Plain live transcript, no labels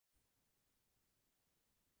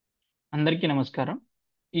అందరికీ నమస్కారం.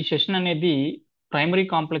 ఈ సెషన్ అనేది ప్రైమరీ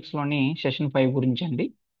కాంప్లెక్స్‌లోని సెషన్ 5 గురించండి.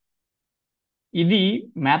 ఇది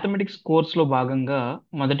మ్యాథమెటిక్స్ కోర్స్‌లో భాగంగా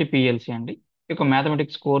మొదటి పీఎల్సీ అండి. ఈ యొక్క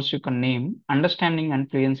మ్యాథమెటిక్స్ కోర్స్ యొక్క name understanding and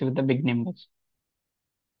fluency with the big numbers.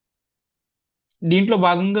 దీంట్లో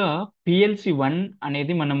భాగంగా పీఎల్సీ 1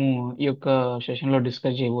 అనేది మనము ఈ యొక్క సెషన్‌లో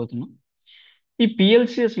డిస్కస్ చేయబోతున్నాం. ఈ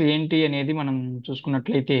పీఎల్సీ అసలు ఏంటి అనేది మనం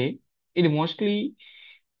చూసుకున్నట్లయితే ఇది mostly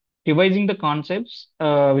revising the concepts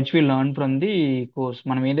which we learn from the course.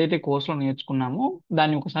 మనం ఏదైతే కోర్స్‌లో నేర్చుకున్నామో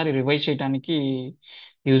దాన్ని ఒకసారి రివైజ్ చేయడానికి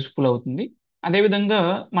యూజ్‌ఫుల్ అవుతుంది. అదేవిధంగా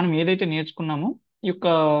మనం ఏదైతే నేర్చుకున్నామో ఈ యొక్క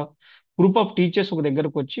గ్రూప్ ఆఫ్ టీచర్స్ ఒక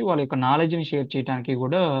దగ్గరకొచ్చి వాళ్ళ యొక్క నాలెడ్జ్‌ని షేర్ చేయడానికి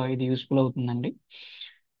గూడా ఇది యూజ్‌ఫుల్ అవుతుందండి.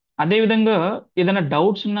 అదేవిధంగా ఏదైనా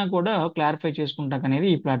డౌట్స్ ఉన్నా కూడా క్లారిఫై చేసుకుంటాకనేది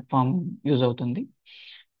ఈ ప్లాట్‌ఫార్మ్ యూజ్ అవుతుంది.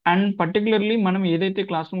 అండ్ పర్టిక్యులర్‌లీ మనం ఏదైతే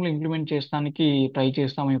క్లాస్ రూమ్‌లో ఇంప్లిమెంట్ చేస్తానికి ట్రై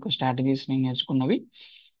చేస్తామో ఈ యొక్క స్ట్రాటజీస్‌ని నేర్చుకున్నవి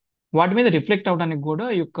వాటి మీద రిఫ్లెక్ట్ అవ్వడానికి కూడా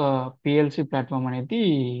ఈ యొక్క పీఎల్సీ ప్లాట్‌ఫార్మ్ అనేది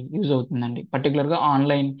యూజ్ అవుతుందండి. పర్టిక్యులర్‌గా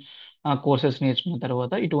ఆన్‌లైన్ కోర్సెస్ నేర్చుకున్న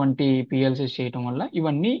తర్వాత ఇటువంటి పీఎల్సీస్ చేయటం వల్ల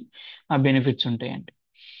ఇవన్నీ బెనిఫిట్స్ ఉంటాయండి.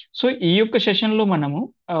 సో, ఈ యొక్క సెషన్‌లో మనము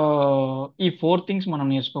ఈ 4 థింగ్స్ మనం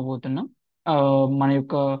నేర్చుకోబోతున్నాం. మన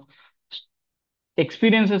యొక్క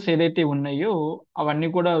ఎక్స్‌పీరియన్సెస్ ఏదైతే ఉన్నాయో అవన్నీ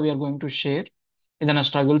కూడా we are going to share. ఏదైనా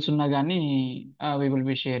స్ట్రగుల్స్ ఉన్నా గానీ we will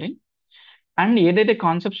be sharing. And ఏదైతే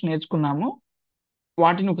కాన్సెప్ట్స్ నేర్చుకున్నామో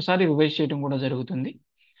వాటిని ఒకసారి రివైజ్ చేయడం కూడా జరుగుతుంది.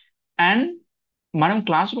 అండ్ మనం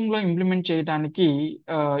క్లాస్ రూమ్‌లో ఇంప్లిమెంట్ చేయటానికి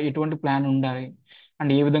ఎటువంటి ప్లాన్ ఉండాలి?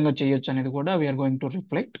 అండ్ ఏ విధంగా చేయొచ్చు అనేది కూడా we are going to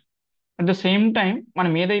reflect. At the same time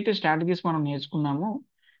మనం ఏదైతే స్ట్రాటజీస్ మనం నేర్చుకున్నామో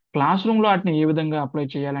క్లాస్ రూమ్‌లో ఆటిని ఏ విధంగా అప్లై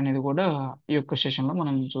చేయాలనేది కూడా ఈ యొక్క సెషన్‌లో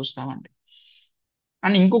మనం చూస్తామండి.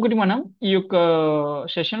 అండ్ ఇంకొకటి మనం ఈ యొక్క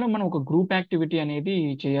సెషన్‌లో మనం ఒక గ్రూప్ యాక్టివిటీ అనేది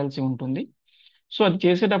చేయాల్సి ఉంటుంది. సో, అది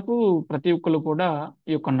చేసేటప్పుడు ప్రతి ఒక్కళ్ళు కూడా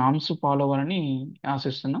ఈ యొక్క నార్మ్స్ ఫాలో అవ్వాలని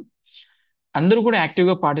ఆశిస్తున్నాం. అందరూ కూడా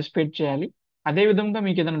యాక్టివ్‌గా పార్టిసిపేట్ చేయాలి. అదే విధంగా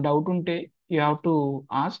మీకేదైనా డౌట్ ఉంటే you have to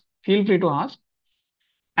ask. Feel free to ask.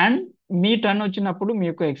 And me turn వచ్చినప్పుడు మీ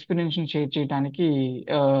యొక్క ఎక్స్‌పీరియన్స్‌ని షేర్ చేయటానికి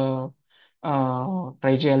ఆహ్,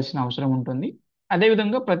 ట్రై చేయాల్సిన అవసరం ఉంటుంది. అదే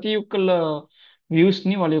విధంగా ప్రతి ఒక్కళ్ళ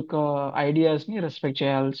వ్యూస్‌ని వాళ్ళ యొక్క ఐడియాస్‌ని రెస్పెక్ట్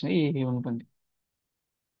చేయాల్సి ఉంటుంది.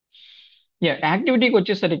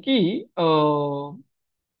 యాక్టివిటీకొచ్చేసరికి ఆహ్,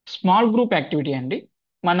 స్మాల్ గ్రూప్ యాక్టివిటీ అండి.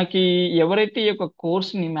 మనకి ఎవరైతే ఈ యొక్క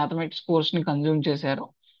కోర్స్‌ని మ్యాథమెటిక్స్ కోర్స్‌ని కన్జ్యూమ్ చేశారో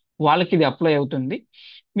వాళ్ళకి ఇది అప్లై అవుతుంది.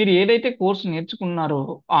 మీరు ఏదైతే కోర్స్ నేర్చుకున్నారో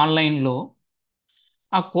ఆన్‌లైన్‌లో,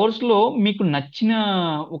 ఆ కోర్స్‌లో మీకు నచ్చిన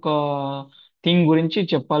ఒక థింగ్ గురించి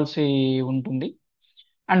చెప్పాల్సి ఉంటుంది.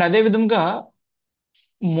 అండ్ అదే విధంగా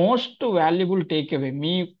మోస్ట్ వాల్యుబుల్ టేక్ అవే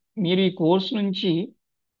మీరు ఈ కోర్స్ నుంచి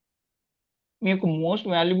మీకు మోస్ట్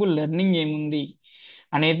వాల్యుబుల్ లెర్నింగ్ ఏముంది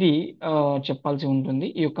అనేది చెప్పాల్సి ఉంటుంది.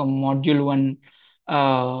 ఈ యొక్క మాడ్యూల్ 1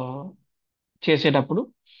 ఆహ్, చేసేటప్పుడు.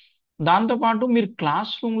 దాంతో పాటు మీరు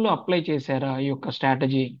క్లాస్ రూమ్‌లో అప్లై చేశారా ఈ యొక్క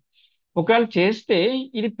స్ట్రాటజీ? ఒకవేళ చేస్తే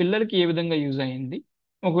ఇది పిల్లలకి ఏ విధంగా యూజ్ అయింది?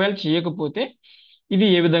 ఒకవేళ చేయకపోతే ఇది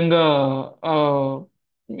ఏ విధంగా ఆహ్,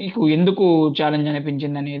 మీకు ఎందుకు ఛాలెంజ్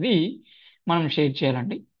అనిపించిందనేది మనం షేర్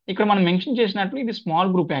చేయాలండి. ఇక్కడ మనం మెన్షన్ చేసినట్లు ఇది స్మాల్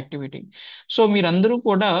గ్రూప్ యాక్టివిటీ. సో, మీరందరూ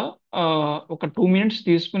కూడా ఒక 2 మినిట్స్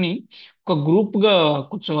తీసుకొని ఒక గ్రూప్‌గా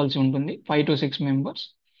కూర్చోవాల్సి ఉంటుంది. 5-6 మెంబర్స్.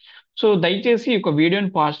 సో, దయచేసి ఒక వీడియోని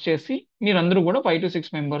పాజ్ చేసి మీరందరూ కూడా 5-6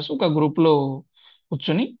 మెంబర్స్ ఒక గ్రూప్‌లో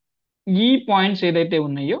కూర్చొని ఈ పాయింట్స్ ఏదైతే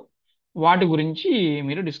ఉన్నాయో వాటి గురించి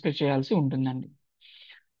మీరు డిస్కస్ చేయాల్సి ఉంటుందండి.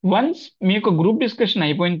 వన్స్ మీ యొక్క గ్రూప్ డిస్కషన్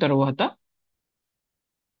అయిపోయిన తర్వాత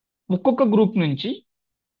ఒక్కొక్క గ్రూప్ నుంచి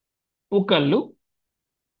ఒకళ్ళు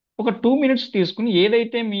ఒక 2 మినిట్స్ తీసుకొని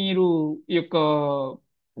ఏదైతే మీరు ఈ యొక్క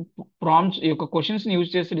ప్రాంప్ట్స్ ఈ యొక్క క్వెషన్స్‌ని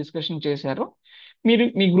యూజ్ చేసి డిస్కషన్ చేశారో, మీరు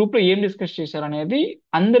మీ గ్రూప్‌లో ఏం డిస్కస్ చేశారనేది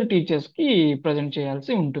అందరి టీచర్స్‌కి ప్రెజెంట్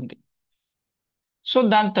చేయాల్సి ఉంటుంది. సో,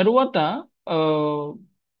 దాని తరువాత ఆహ్,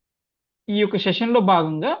 ఈ యొక్క సెషన్‌లో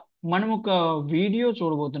భాగంగా మనం ఒక వీడియో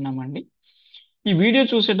చూడబోతున్నామండి. ఈ వీడియో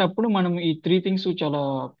చూసేటప్పుడు మనం ఈ 3 థింగ్స్ చాలా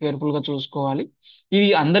కేర్‌ఫుల్‌గా చూసుకోవాలి. ఇది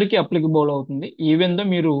అందరికీ అప్లికబుల్ అవుతుంది. ఈవెన్ దో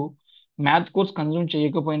మీరు మ్యాథ్ కోర్స్ కన్జ్యూమ్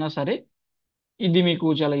చేయకపోయినా సరే, ఇది మీకు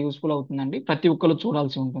చాలా యూజ్‌ఫుల్ అవుతుందండి. ప్రతి ఒక్కళ్ళు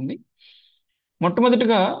చూడాల్సి ఉంటుంది.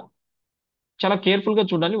 మొట్టమొదటిగా చాలా కేర్‌ఫుల్‌గా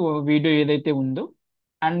చూడాలి వీడియో ఏదైతే ఉందో.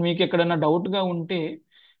 అండ్ మీకెక్కడైనా డౌట్‌గా ఉంటే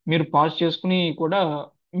మీరు పాజ్ చేసుకొని కూడా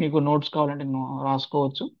మీకు నోట్స్ కావాలంటే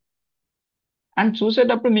రాసుకోవచ్చు. అండ్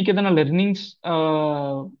చూసేటప్పుడు మీకేదైనా లెర్నింగ్స్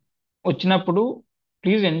వచ్చినప్పుడు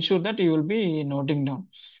please ensure that you will be noting down.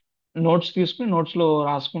 Notes తీసుకొని నోట్స్‌లో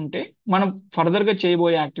రాసుకుంటే మనం ఫర్దర్‌గా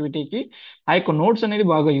చేయబోయే యాక్టివిటీకి ఆ యొక్క నోట్స్ అనేది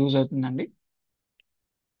బాగా యూజ్ అవుతుందండి.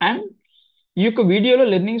 అండ్ ఈ యొక్క వీడియోలో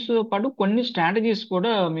లెర్నింగ్స్‌తో పాటు కొన్ని స్ట్రాటజీస్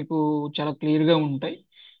కూడా మీకు చాలా క్లియర్‌గా ఉంటాయి.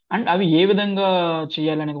 అండ్ అవి ఏ విధంగా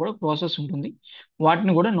చేయాలనేది కూడా ప్రాసెస్ ఉంటుంది.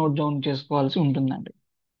 వాటిని కూడా నోట్ డౌన్ చేసుకోవాల్సి ఉంటుందండి.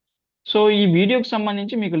 సో ఈ వీడియోకి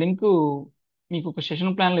సంబంధించి మీకు లింక్ మీకు ఒక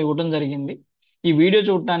సెషన్ ప్లాన్లో ఇవ్వడం జరిగింది. ఈ వీడియో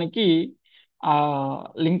చూడటానికి ఆ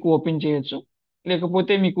లింక్ ఓపెన్ చేయొచ్చు.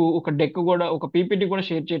 లేకపోతే మీకు ఒక డెక్ కూడా, ఒక పీపీటీ కూడా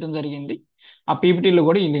షేర్ చేయడం జరిగింది. ఆ పీపీటీలో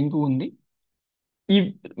కూడా ఈ లింక్ ఉంది. ఈ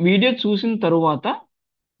వీడియో చూసిన తరువాత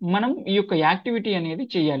మనం ఈ యొక్క యాక్టివిటీ అనేది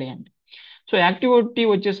చేయాలి అండి. సో యాక్టివిటీ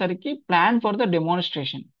వచ్చేసరికి plan for the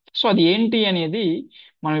demonstration. So అది ఏంటి అనేది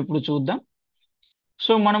మనం ఇప్పుడు చూద్దాం.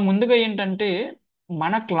 సో మనం ముందుగా ఏంటంటే,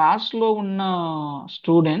 మన క్లాస్లో ఉన్న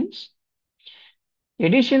స్టూడెంట్స్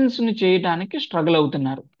ఎడిషన్స్ ని చేయడానికి స్ట్రగుల్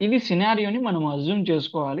అవుతున్నారు. ఇది సినారియోని మనం అజ్యూమ్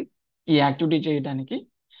చేసుకోవాలి ఈ యాక్టివిటీ చేయడానికి.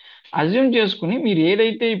 అజ్యూమ్ చేసుకుని మీరు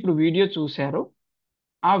ఏదైతే ఇప్పుడు వీడియో చూసారో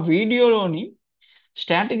ఆ వీడియోలోని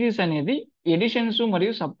స్ట్రాటజీస్ అనేది, ఎడిషన్స్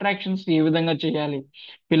మరియు సబ్ట్రాక్షన్స్ ఏ విధంగా చేయాలి,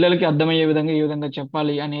 పిల్లలకి అర్థమయ్యే విధంగా ఏ విధంగా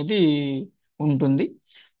చెప్పాలి అనేది ఉంటుంది.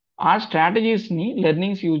 ఆ స్ట్రాటజీస్ ని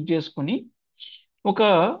లెర్నింగ్స్ యూజ్ చేసుకుని ఒక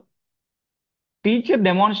teacher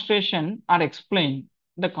demonstration are explain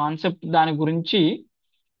the concept, దాని గురించి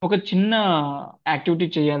ఒక చిన్న యాక్టివిటీ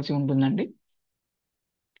చేయాల్సి ఉంటుందండి.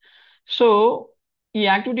 సో ఈ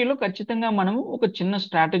యాక్టివిటీలో ఖచ్చితంగా మనము ఒక చిన్న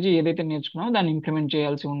స్ట్రాటజీ ఏదైతే నేర్చుకున్నామో దాన్ని ఇంప్లిమెంట్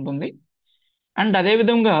చేయాల్సి ఉంటుంది. అండ్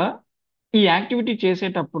అదేవిధంగా ఈ యాక్టివిటీ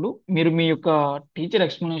చేసేటప్పుడు మీరు మీ యొక్క టీచర్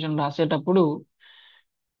ఎక్స్ప్లెనేషన్ రాసేటప్పుడు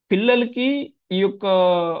పిల్లలకి ఈ యొక్క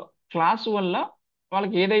క్లాస్ వల్ల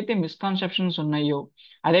వాళ్ళకి ఏదైతే మిస్కాన్సెప్షన్స్ ఉన్నాయో,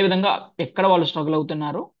 అదేవిధంగా ఎక్కడ వాళ్ళు స్ట్రగుల్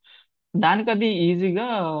అవుతున్నారో దానికి అది ఈజీగా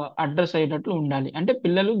అడ్రస్ అయ్యేటట్లు ఉండాలి. అంటే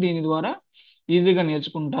పిల్లలు దీని ద్వారా ఈజీగా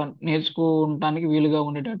నేర్చుకోవటానికి వీలుగా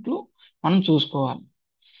ఉండేటట్లు మనం చూసుకోవాలి.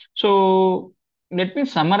 So let me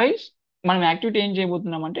summarise. మనం యాక్టివిటీ ఏం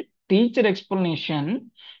చేయబోతున్నాం అంటే, teacher explanation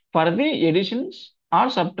for the editions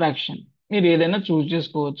are subtraction. మీరు ఏదైనా చూస్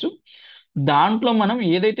చేసుకోవచ్చు. దాంట్లో మనం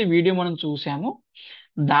ఏదైతే వీడియో మనం చూసామో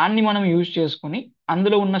దాన్ని మనం యూజ్ చేసుకుని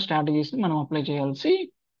అందులో ఉన్న స్ట్రాటజీస్ని మనం అప్లై చేయాల్సి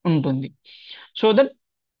ఉంటుంది. సో దట్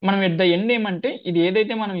మనం ఎట్ ద ఎండ్ ఏమంటే, ఇది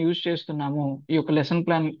ఏదైతే మనం యూజ్ చేస్తున్నామో ఈ యొక్క లెసన్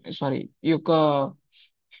ప్లాన్, సారీ, ఈ యొక్క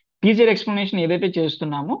టీచర్ ఎక్స్ప్లెనేషన్ ఏదైతే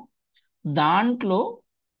చేస్తున్నామో దాంట్లో,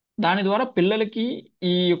 దాని ద్వారా పిల్లలకి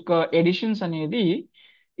ఈ యొక్క ఎడిషన్స్ అనేది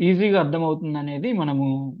ఈజీగా అర్థమవుతుంది అనేది మనము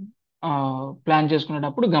ప్లాన్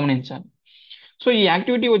చేసుకునేటప్పుడు గమనించాలి. సో ఈ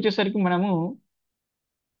యాక్టివిటీ వచ్చేసరికి మనము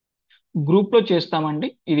గ్రూప్లో చేస్తామండి.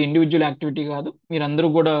 ఇది ఇండివిజువల్ యాక్టివిటీ కాదు. మీరందరూ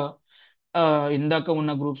కూడా ఆ, ఇందాక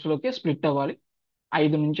ఉన్న గ్రూప్స్లోకి స్ప్లిట్ అవ్వాలి.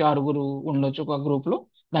 5 నుంచి 6 ఉండొచ్చు ఒక గ్రూప్లో,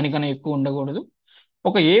 దానికన్నా ఎక్కువ ఉండకూడదు.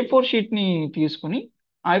 ఒక A4 షీట్ని తీసుకుని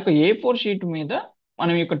ఆ యొక్క A4 షీట్ మీద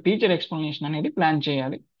మనం యొక్క టీచర్ ఎక్స్ప్లెనేషన్ అనేది ప్లాన్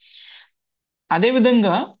చేయాలి.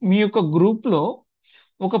 అదేవిధంగా మీ యొక్క గ్రూప్లో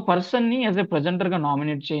ఒక పర్సన్ని యాజ్ ఎ ప్రజెంటర్గా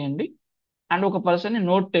నామినేట్ చేయండి. అండ్ ఒక పర్సన్ని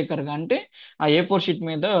నోట్ టేకర్గా, అంటే ఆ A4 షీట్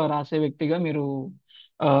మీద రాసే వ్యక్తిగా మీరు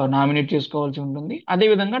నామినేట్ చేసుకోవాల్సి ఉంటుంది.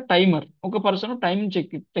 అదేవిధంగా టైమర్, ఒక పర్సన్ టైం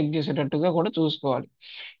చెక్ చేసేటట్టుగా కూడా చూసుకోవాలి.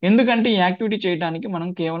 ఎందుకంటే ఈ యాక్టివిటీ చేయడానికి మనం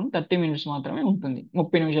కేవలం 30 మినిట్స్ మాత్రమే ఉంటుంది,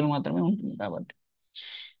 30 నిమిషాలు మాత్రమే ఉంటుంది కాబట్టి.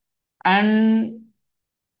 అండ్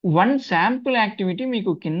వన్ శాంపుల్ యాక్టివిటీ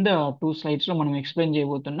మీకు కింద 2 స్లైడ్స్లో మనం ఎక్స్ప్లెయిన్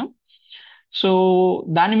చేయబోతున్నాం. సో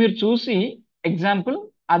దాన్ని మీరు చూసి ఎగ్జాంపుల్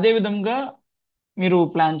అదే విధంగా మీరు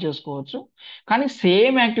ప్లాన్ చేసుకోవచ్చు. కానీ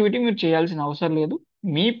సేమ్ యాక్టివిటీ మీరు చేయాల్సిన అవసరం లేదు.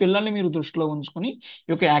 మీ పిల్లల్ని మీరు దృష్టిలో ఉంచుకొని ఈ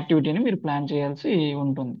యొక్క యాక్టివిటీని మీరు ప్లాన్ చేయాల్సి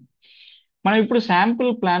ఉంటుంది. మనం ఇప్పుడు శాంపుల్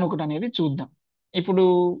ప్లాన్ ఒకటి అనేది చూద్దాం. ఇప్పుడు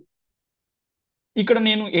ఇక్కడ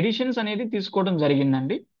నేను ఎడిషన్స్ అనేది తీసుకోవడం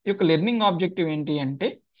జరిగిందండి. ఈ యొక్క లెర్నింగ్ ఆబ్జెక్టివ్ ఏంటి అంటే,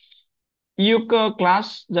 ఈ యొక్క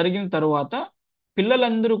క్లాస్ జరిగిన తర్వాత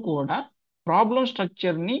పిల్లలందరూ కూడా ప్రాబ్లం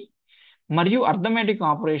స్ట్రక్చర్ని మరియు అర్థమెటిక్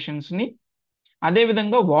ఆపరేషన్స్ని,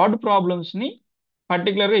 అదేవిధంగా వర్డ్ ప్రాబ్లమ్స్ని,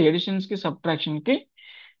 పర్టికులర్గా ఎడిషన్స్కి సబ్ట్రాక్షన్కి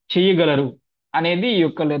చేయగలరు అనేది ఈ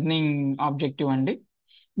యొక్క లెర్నింగ్ ఆబ్జెక్టివ్ అండి.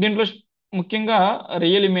 దీంట్లో ముఖ్యంగా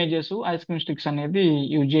real images, ice cream sticks అనేది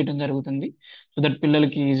యూజ్ చేయడం జరుగుతుంది, సో దట్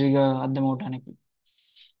పిల్లలకి ఈజీగా అర్థం అవడానికి.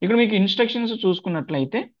 ఇక్కడ మీకు ఇన్స్ట్రక్షన్స్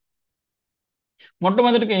చూసుకున్నట్లయితే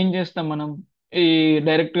మొట్టమొదటిగా ఏం చేస్తాం మనం, ఈ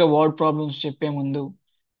డైరెక్ట్గా వర్డ్ ప్రాబ్లమ్స్ చెప్పే ముందు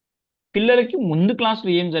పిల్లలకి ముందు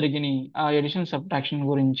క్లాసులో ఏం జరిగినాయి ఆ ఎడిషన్ సబ్ట్రాక్షన్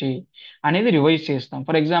గురించి అనేది రివైజ్ చేస్తాం.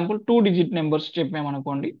 ఫర్ ఎగ్జాంపుల్ 2 డిజిట్ నెంబర్స్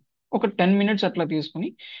చెప్పామనుకోండి, ఒక 10 మినిట్స్ అట్లా తీసుకుని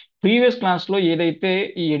ప్రీవియస్ క్లాస్లో ఏదైతే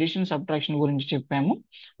ఈ ఎడిషన్ సబ్ట్రాక్షన్ గురించి చెప్పామో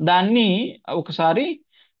దాన్ని ఒకసారి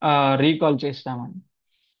రీకాల్ చేస్తామని.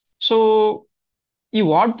 సో ఈ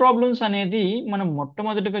వర్డ్ ప్రాబ్లమ్స్ అనేది మనం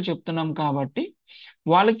మొట్టమొదటిగా చెప్తున్నాం కాబట్టి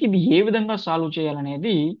వాళ్ళకి ఇది ఏ విధంగా సాల్వ్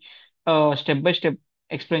చేయాలనేది స్టెప్ బై స్టెప్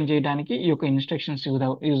ఎక్స్ప్లెయిన్ చేయడానికి ఈ యొక్క ఇన్స్ట్రక్షన్స్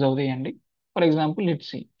యూజ్ అవుతాయండి. For example let's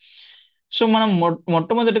see. So మనం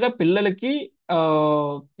మొట్టమొదటిగా పిల్లలకి ఆ,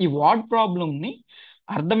 ఈ వర్డ్ ప్రాబ్లమ్ని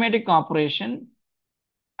arithmetic operation,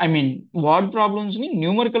 I mean word ప్రాబ్లమ్స్ని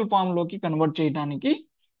న్యూమరికల్ ఫామ్లోకి కన్వర్ట్ చేయడానికి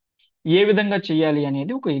ఏ విధంగా చేయాలి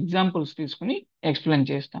అనేది ఒక ఎగ్జాంపుల్స్ తీసుకుని ఎక్స్ప్లెయిన్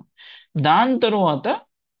చేస్తాం. దాని తరువాత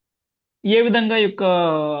ఏ విధంగా ఈ యొక్క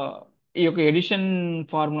ఈ యొక్క ఎడిషన్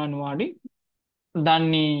ఫార్ములాని వాడి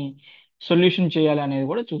దాన్ని సొల్యూషన్ చేయాలి అనేది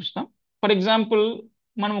కూడా చూస్తాం. ఫర్ ఎగ్జాంపుల్,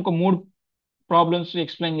 మనం ఒక 3 ప్రాబ్లమ్స్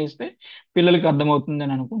ఎక్స్ప్లెయిన్ చేస్తే పిల్లలకి అర్థమవుతుంది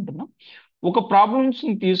అని అనుకుంటున్నాం. ఒక ప్రాబ్లమ్స్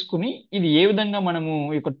ని తీసుకుని ఇది ఏ విధంగా మనము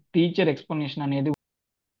ఈ యొక్క టీచర్ ఎక్స్ప్లెనేషన్ అనేది,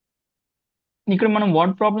 ఇక్కడ మనం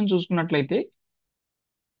వాట్ ప్రాబ్లం చూసుకున్నట్లయితే,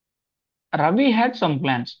 రవి హ్యాడ్ సమ్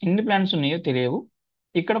ప్లాన్స్. ఎన్ని ప్లాన్స్ ఉన్నాయో తెలియవు.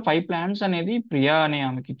 ఇక్కడ 5 ప్లాన్స్ అనేది ప్రియా అనే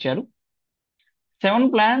ఆమెకి ఇచ్చారు. 7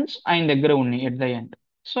 ప్లాన్స్ ఆయన దగ్గర ఉన్నాయి at the end.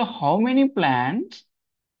 So how many plans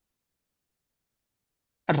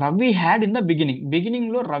Ravi had in the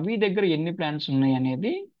beginning లో రవి దగ్గర ఎన్ని ప్లాన్స్ ఉన్నాయి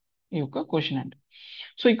అనేది ఈ యొక్క క్వశ్చన్ అండి.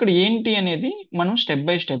 సో ఇక్కడ ఏంటి అనేది మనం స్టెప్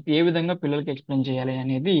బై స్టెప్ ఏ విధంగా పిల్లలకి ఎక్స్ప్లెయిన్ చేయాలి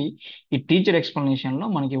అనేది ఈ టీచర్ ఎక్స్ప్లెనేషన్ లో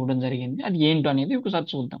మనకి ఇవ్వడం జరిగింది. అది ఏంటో అనేది ఒకసారి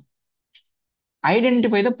చూద్దాం.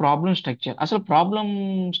 Identify the problem structure. అసలు ప్రాబ్లమ్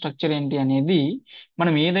స్ట్రక్చర్ ఏంటి అనేది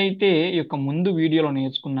మనం ఏదైతే ఈ యొక్క ముందు వీడియోలో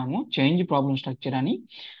నేర్చుకున్నామో, చేంజ్ ప్రాబ్లమ్ స్ట్రక్చర్ అని,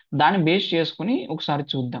 దాన్ని బేస్ చేసుకుని ఒకసారి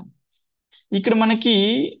చూద్దాం. ఇక్కడ మనకి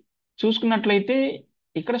చూసుకున్నట్లయితే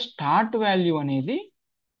ఇక్కడ స్టార్ట్ వాల్యూ అనేది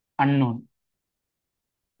అన్నోన్,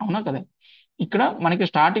 అవునా కదా. ఇక్కడ మనకి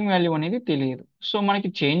స్టార్టింగ్ వాల్యూ అనేది తెలియదు. సో మనకి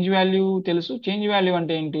చేంజ్ వాల్యూ తెలుసు. చేంజ్ వాల్యూ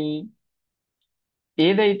అంటే ఏంటి,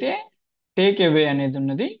 ఏదైతే టేక్ అవే అనేది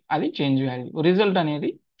ఉన్నది అది చేంజ్ వాల్యూ. రిజల్ట్ అనేది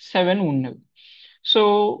 7 ఉన్నది. సో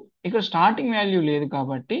ఇక్కడ స్టార్టింగ్ వాల్యూ లేదు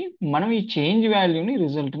కాబట్టి మనం ఈ చేంజ్ వాల్యూని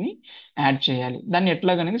రిజల్ట్ని యాడ్ చేయాలి. దాన్ని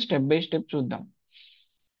ఎట్లాగనేది స్టెప్ బై స్టెప్ చూద్దాం.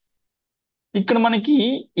 ఇక్కడ మనకి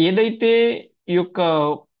ఏదైతే ఈ యొక్క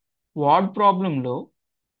వార్డ్ ప్రాబ్లంలో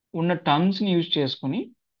ఉన్న టర్మ్స్ని యూజ్ చేసుకుని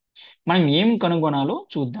మనం ఏం కనుగొనాలో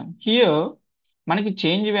చూద్దాం. హియర్ మనకి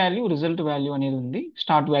చేంజ్ వాల్యూ, రిజల్ట్ వాల్యూ అనేది ఉంది,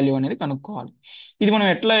 స్టార్ట్ వాల్యూ అనేది కనుక్కోవాలి. ఇది మనం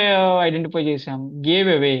ఎట్లా ఐడెంటిఫై చేసాం, గేవ్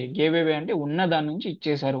అవే అంటే ఉన్న దాని నుంచి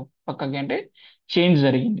ఇచ్చేశారు పక్కకి, అంటే చేంజ్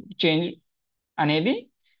జరిగింది. చేంజ్ అనేది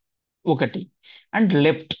ఒకటి. అండ్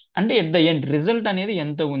లెఫ్ట్ అంటే ఎట్ ద ఎండ్ రిజల్ట్ అనేది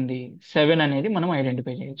ఎంత ఉంది, 7 అనేది మనం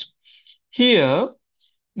ఐడెంటిఫై చేయొచ్చు. హియర్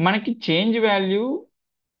మనకి చేంజ్ వాల్యూ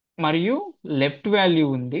మరియు లెఫ్ట్ వాల్యూ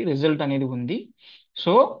ఉంది, రిజల్ట్ అనేది ఉంది.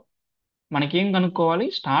 సో మనకేం కనుక్కోవాలి,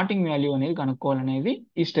 స్టార్టింగ్ వాల్యూ అనేది కనుక్కోవాలనేది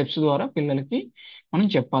ఈ స్టెప్స్ ద్వారా పిల్లలకి మనం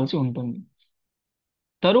చెప్పాల్సి ఉంటుంది.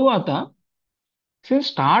 తరువాత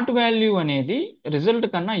స్టార్ట్ వాల్యూ అనేది రిజల్ట్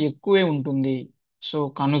కన్నా ఎక్కువే ఉంటుంది. సో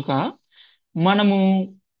కనుక మనము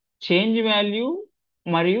చేంజ్ వాల్యూ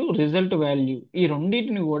మరియు రిజల్ట్ వాల్యూ ఈ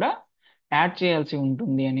రెండింటిని కూడా యాడ్ చేయాల్సి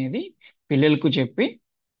ఉంటుంది అనేది పిల్లలకు చెప్పి,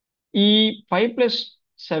 ఈ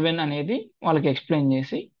 5+7 అనేది వాళ్ళకి ఎక్స్ప్లెయిన్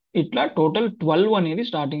చేసి, ఇట్లా టోటల్ 12 అనేది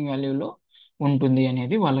స్టార్టింగ్ వాల్యూలో ఉంటుంది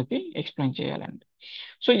అనేది వాళ్ళకి ఎక్స్ప్లెయిన్ చేయాలండి.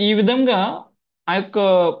 సో ఈ విధంగా ఆ యొక్క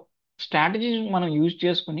స్ట్రాటజీస్ మనం యూజ్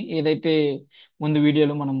చేసుకుని ఏదైతే ముందు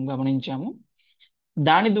వీడియోలో మనం గమనించామో,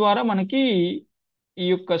 దాని ద్వారా మనకి ఈ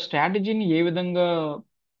యొక్క స్ట్రాటజీని ఏ విధంగా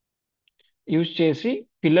యూజ్ చేసి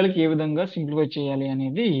పిల్లలకి ఏ విధంగా సింప్లిఫై చేయాలి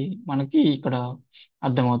అనేది మనకి ఇక్కడ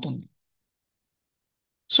అర్థమవుతుంది.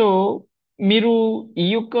 సో మీరు ఈ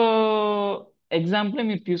యొక్క ఎగ్జాంపుల్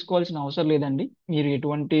మీరు తీసుకోవాల్సిన అవసరం లేదండి. మీరు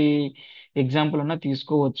ఎటువంటి ఎగ్జాంపుల్ అన్నా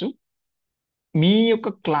తీసుకోవచ్చు. మీ యొక్క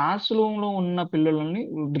క్లాస్ రూమ్లో ఉన్న పిల్లలని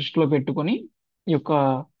దృష్టిలో పెట్టుకొని ఈ యొక్క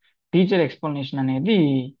టీచర్ ఎక్స్ప్లెనేషన్ అనేది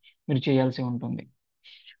మీరు చేయాల్సి ఉంటుంది.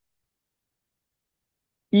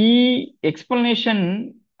 ఈ ఎక్స్ప్లెనేషన్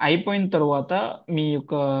అయిపోయిన తర్వాత మీ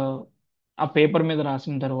యొక్క ఆ పేపర్ మీద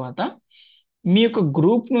రాసిన తర్వాత మీ యొక్క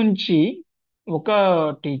గ్రూప్ నుంచి ఒక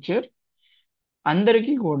టీచర్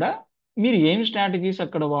అందరికీ కూడా మీరు ఏం స్ట్రాటజీస్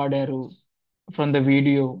అక్కడ వాడారు ఫ్రమ్ ద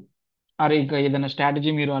వీడియో, అరే ఇక ఏదైనా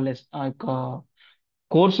స్ట్రాటజీ మీరు ఆ యొక్క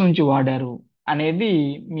కోర్స్ నుంచి వాడారు అనేది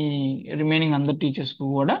మీ రిమైనింగ్ అందరు టీచర్స్కి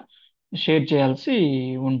కూడా షేర్ చేయాల్సి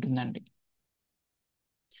ఉంటుందండి.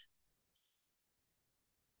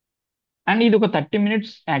 అండ్ ఇది ఒక 30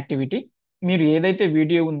 మినిట్స్ యాక్టివిటీ. మీరు ఏదైతే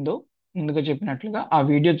వీడియో ఉందో ముందుగా చెప్పినట్లుగా ఆ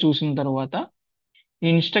వీడియో చూసిన తర్వాత ఈ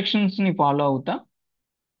ఇన్స్ట్రక్షన్స్ని ఫాలో అవుతా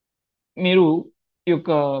మీరు ఈ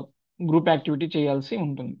యొక్క గ్రూప్ యాక్టివిటీ చేయాల్సి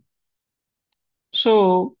ఉంటుంది. సో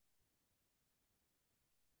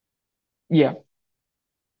యా,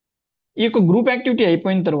 ఈ యొక్క గ్రూప్ యాక్టివిటీ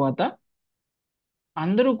అయిపోయిన తర్వాత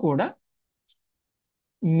అందరూ కూడా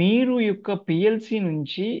మీరు యొక్క పిఎల్సి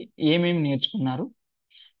నుంచి ఏమేమి నేర్చుకున్నారు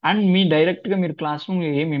అండ్ మీ డైరెక్ట్గా మీరు క్లాస్ రూమ్లో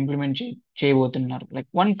ఏం ఇంప్లిమెంట్ చేయబోతున్నారు, లైక్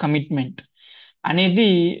వన్ కమిట్మెంట్ అనేది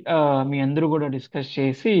మీ అందరూ కూడా డిస్కస్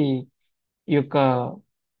చేసి ఈ యొక్క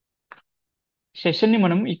సెషన్ని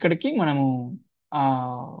మనము ఆ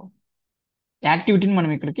యాక్టివిటీని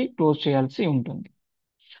మనం ఇక్కడికి క్లోజ్ చేయాల్సి ఉంటుంది.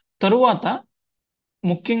 తరువాత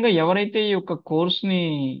ముఖ్యంగా ఎవరైతే ఈ యొక్క కోర్స్ని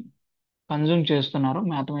కన్జ్యూమ్ చేస్తున్నారో,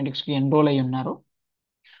 మ్యాథమెటిక్స్కి ఎన్రోల్ అయి ఉన్నారో,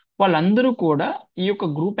 వాళ్ళందరూ కూడా ఈ యొక్క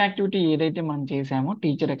గ్రూప్ యాక్టివిటీ ఏదైతే మనం చేసామో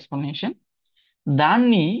టీచర్ ఎక్స్ప్లెనేషన్,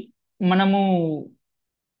 దాన్ని మనము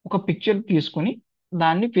ఒక పిక్చర్ తీసుకొని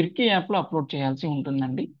దాన్ని ఫిర్కీ యాప్లో అప్లోడ్ చేయాల్సి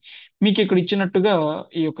ఉంటుందండి. మీకు ఇక్కడ ఇచ్చినట్టుగా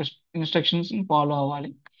ఈ యొక్క ఇన్స్ట్రక్షన్స్ ఫాలో అవ్వాలి.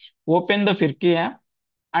 Open the Firki app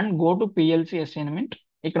and go to PLC assignment.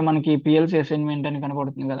 ఇక్కడ మనకి పిఎల్సి అసైన్మెంట్ అని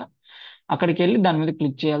కనబడుతుంది కదా, అక్కడికి వెళ్ళి దాని మీద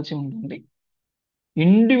క్లిక్ చేయాల్సి ఉంటుంది.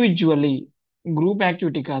 ఇండివిజువల్లీ, గ్రూప్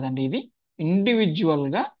యాక్టివిటీ కాదండి ఇది, ఇండివిజువల్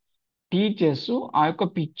గా టీచర్స్ ఆ యొక్క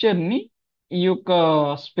పిక్చర్ ని ఈ యొక్క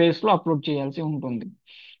స్పేస్ లో అప్లోడ్ చేయాల్సి ఉంటుంది.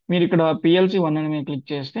 మీరు ఇక్కడ పిఎల్సి 1 అని మీద క్లిక్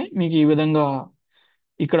చేస్తే మీకు ఈ విధంగా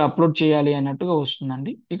ఇక్కడ అప్లోడ్ చేయాలి అన్నట్టుగా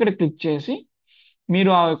వస్తుందండి. ఇక్కడ క్లిక్ చేసి మీరు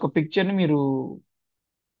ఆ యొక్క పిక్చర్ ని మీరు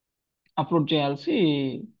అప్లోడ్ చేయాల్సి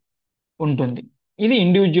ఉంటుంది. ఇది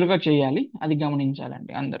ఇండివిజువల్ గా చేయాలి, అది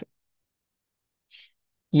గమనించాలండి అందరూ.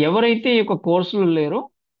 ఎవరైతే ఈ యొక్క కోర్సులు లేరో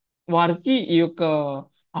వారికి ఈ యొక్క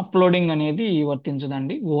అప్లోడింగ్ అనేది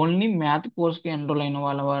వర్తించదండి. ఓన్లీ మ్యాథ్ కోర్స్కి ఎన్రోల్ అయిన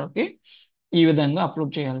వాళ్ళ వారికి ఈ విధంగా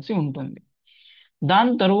అప్లోడ్ చేయాల్సి ఉంటుంది.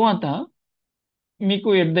 దాని తరువాత మీకు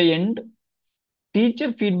at the end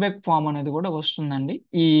teacher feedback form అనేది కూడా వస్తుందండి.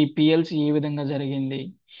 ఈ పిఎల్సి ఏ విధంగా జరిగింది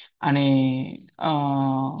అనే ఆ,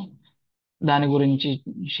 దాని గురించి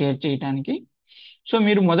షేర్ చేయటానికి. సో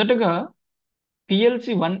మీరు మొదటగా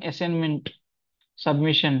పిఎల్సి 1 అసైన్మెంట్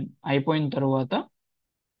సబ్మిషన్ అయిపోయిన తర్వాత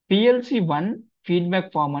పిఎల్సి 1 ఫీడ్బ్యాక్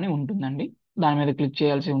ఫామ్ అని ఉంటుందండి. దాని మీద క్లిక్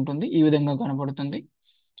చేయాల్సి ఉంటుంది, ఈ విధంగా కనబడుతుంది.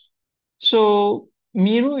 సో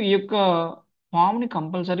మీరు ఈ యొక్క ఫామ్ ని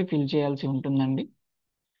కంపల్సరీ ఫిల్ చేయాల్సి ఉంటుందండి.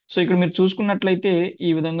 సో ఇక్కడ మీరు చూసుకున్నట్లయితే ఈ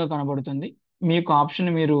విధంగా కనబడుతుంది. మీ యొక్క ఆప్షన్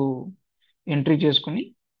మీరు ఎంట్రీ చేసుకుని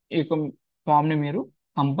ఈ యొక్క ఫామ్ ని మీరు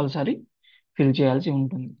కంపల్సరీ ఫిల్ చేయాల్సి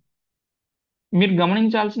ఉంటుంది. మీరు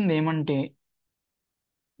గమనించాల్సింది ఏమంటే,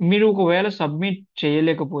 మీరు ఒకవేళ సబ్మిట్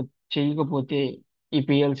చేయకపోతే ఈ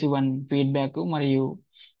పిఎల్సి 1 ఫీడ్బ్యాక్ మరియు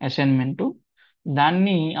అసైన్మెంట్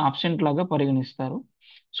దాన్ని ఆబ్సెంట్ లాగా పరిగణిస్తారు.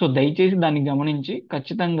 సో దయచేసి దాన్ని గమనించి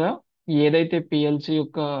ఖచ్చితంగా ఏదైతే పిఎల్సి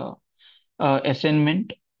యొక్క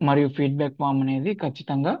అసైన్మెంట్ మరియు ఫీడ్బ్యాక్ ఫామ్ అనేది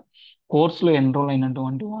ఖచ్చితంగా కోర్సులో ఎన్రోల్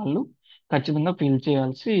అయినటువంటి వాళ్ళు ఖచ్చితంగా ఫిల్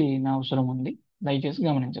చేయాల్సి అవసరం ఉంది. దయచేసి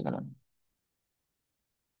గమనించగలరు.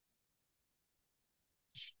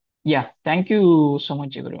 Yeah, thank you so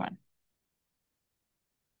much everyone.